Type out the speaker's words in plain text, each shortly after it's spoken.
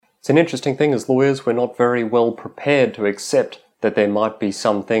It's an interesting thing as lawyers, we're not very well prepared to accept that there might be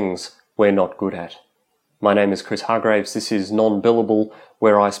some things we're not good at. My name is Chris Hargraves. This is Non-Billable,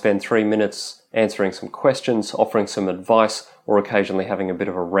 where I spend 3 minutes answering some questions, offering some advice, or occasionally having a bit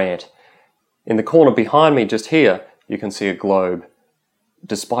of a rant. In the corner behind me, just here, you can see a globe.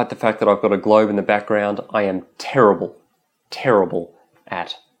 Despite the fact that I've got a globe in the background, I am terrible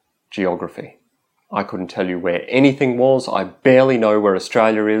at geography. I couldn't tell you where anything was. I barely know where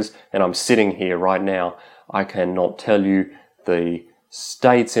Australia is, and I'm sitting here right now. I cannot tell you the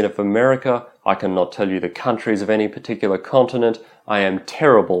states of America. I cannot tell you the countries of any particular continent. I am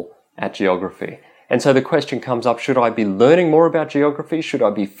terrible at geography. And so the question comes up, should I be learning more about geography? Should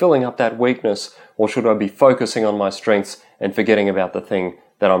I be filling up that weakness? Or should I be focusing on my strengths and forgetting about the thing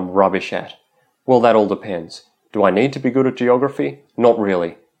that I'm rubbish at? Well, that all depends. Do I need to be good at geography? Not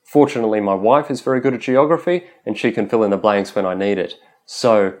really. Fortunately, my wife is very good at geography and she can fill in the blanks when I need it.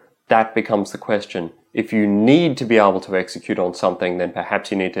 So that becomes the question. If you need to be able to execute on something, then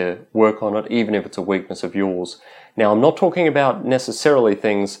perhaps you need to work on it, even if it's a weakness of yours. Now, I'm not talking about necessarily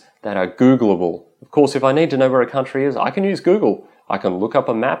things that are Googleable. Of course, if I need to know where a country is, I can use Google. I can look up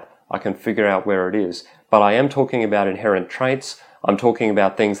a map. I can figure out where it is. But I am talking about inherent traits. I'm talking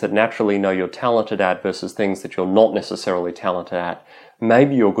about things that naturally know you're talented at versus things that you're not necessarily talented at.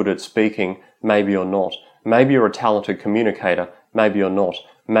 Maybe you're good at speaking, maybe you're not. Maybe you're a talented communicator, maybe you're not.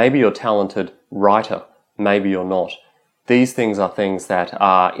 Maybe you're a talented writer, maybe you're not. These things are things that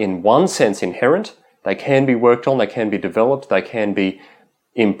are in one sense inherent. They can be worked on, they can be developed, they can be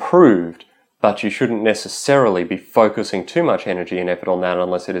improved, but you shouldn't necessarily be focusing too much energy and effort on that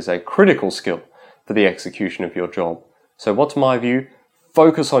unless it is a critical skill for the execution of your job. So what's my view?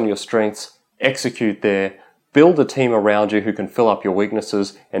 Focus on your strengths, execute there, build a team around you who can fill up your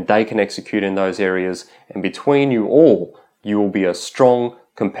weaknesses and they can execute in those areas. And between you all, you will be a strong,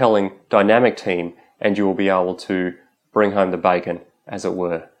 compelling, dynamic team and you will be able to bring home the bacon, as it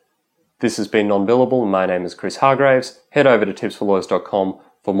were. This has been Non-Billable. My name is Chris Hargraves. Head over to tipsforlawyers.com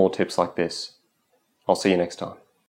for more tips like this. I'll see you next time.